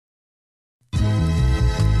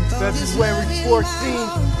February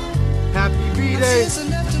 14th. Happy B-Day.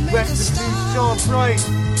 Rest in peace, Sean Price.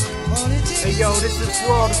 Hey yo, this is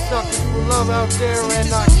for all the suckers for love out there,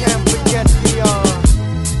 and I can't forget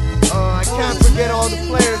all the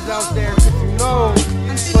players out there, cause you know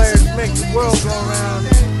players make the world go around.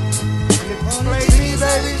 And if you play me,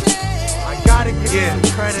 baby, I gotta give you some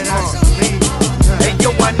credit out to me. Hey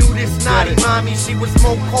yo, I knew this naughty mommy, she was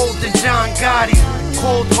more cold than John Gotti.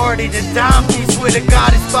 Cold-hearted and dime piece with a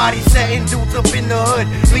goddess body, setting dudes up in the hood,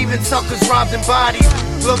 leaving suckers robbed and bodied.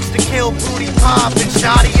 Looks to kill, booty pop, and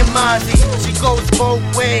Shotty and Mozzie. She goes both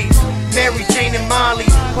ways, Mary Jane and Molly.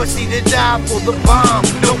 Pussy to die for the bomb,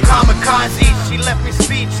 no kamikaze. She left me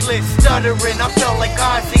speechless, stuttering, I felt like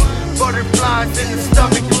Ozzy. Butterflies in the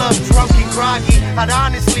stomach, love drunk and groggy. I'd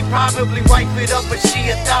honestly probably wipe it up, but she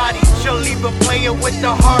a thotty. She'll leave a player with the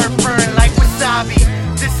heartburn like wasabi.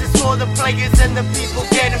 This is for the players and the people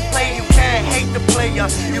getting played. You can't hate the player,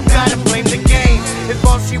 you gotta blame the game. If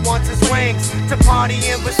all she wants is wings to party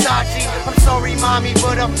in Versace, I'm sorry mommy,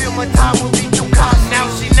 but I feel my time will be too costly. Now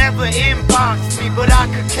she never inboxed me, but I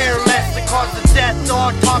could care less. The cause of death,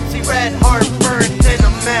 autopsy, red heart burned in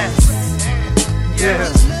a mess. Yeah,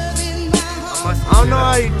 I don't know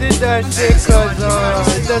how you did that shit, cause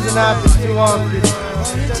it doesn't happen too often.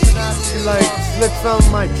 You like slip some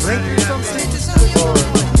of my drink or something, or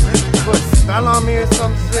put a spell on me or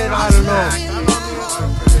some shit, I don't know.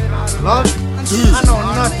 Love? I know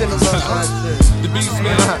nothing about that shit. The BEATZ,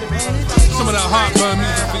 man. Some of that heartburn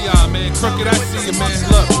music for y'all, man. Crooked, I see you, man.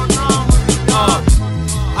 Look.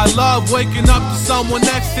 I love waking up to someone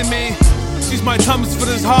next to me. She's my tummies for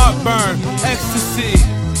this heartburn. Ecstasy.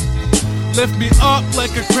 Lift me up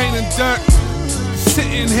like a crane in dirt.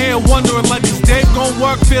 Sitting here wondering like is Dave gon'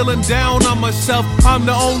 work? Feeling down on myself, I'm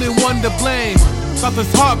the only one to blame. Got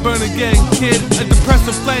this heartburn again, kid, a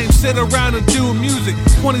depressive flame. Sit around and do music.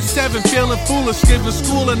 27, feeling foolish, giving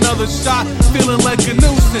school another shot. Feeling like a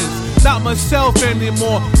nuisance, not myself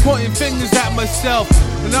anymore. Pointing fingers at myself,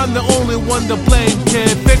 and I'm the only one to blame,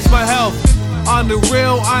 kid. Fix my health. On the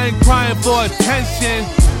real, I ain't crying for attention.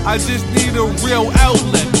 I just need a real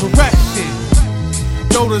outlet, correction.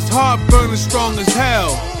 Though this heartburn is strong as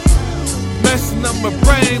hell, messing up my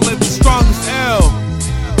brain like the strongest L.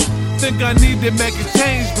 Think I need to make a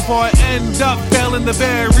change before I end up failing the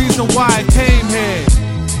very reason why I came here.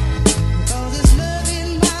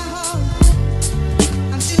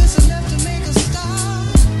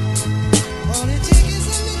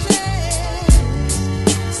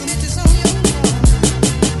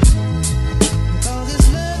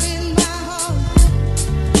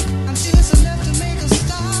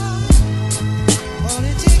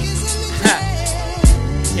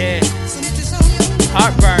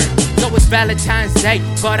 Heartburn, so it's Valentine's Day,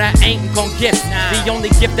 but I ain't gon' gift. The only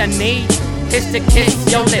gift I need is to kiss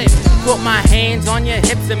your lips. Put my hands on your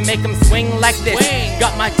hips and make them swing like this.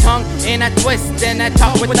 Got my tongue in a twist and I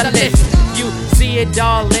talk with the lips. You see it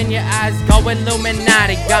all in your eyes, go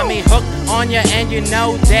Illuminati. Got me hooked on you and you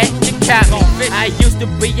know that you caught me. I used to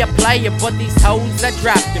be a player, but these hoes, I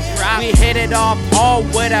dropped them. We hit it off hard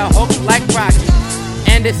with a hook like Rocky.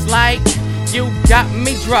 And it's like you got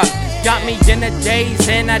me drugged. Got me in the daze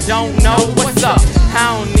and I don't know what's up.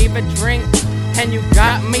 I don't even drink and you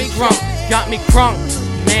got me drunk. Got me crunk,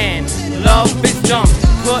 man, love is dumb.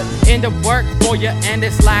 Put in the work for you and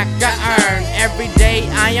it's like I earn. Every day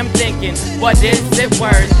I am thinking, what is it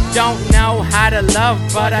worth? Don't know how to love,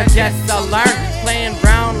 but I guess I'll learn. Playing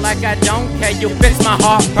around like I don't care, you fix my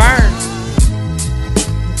heartburn.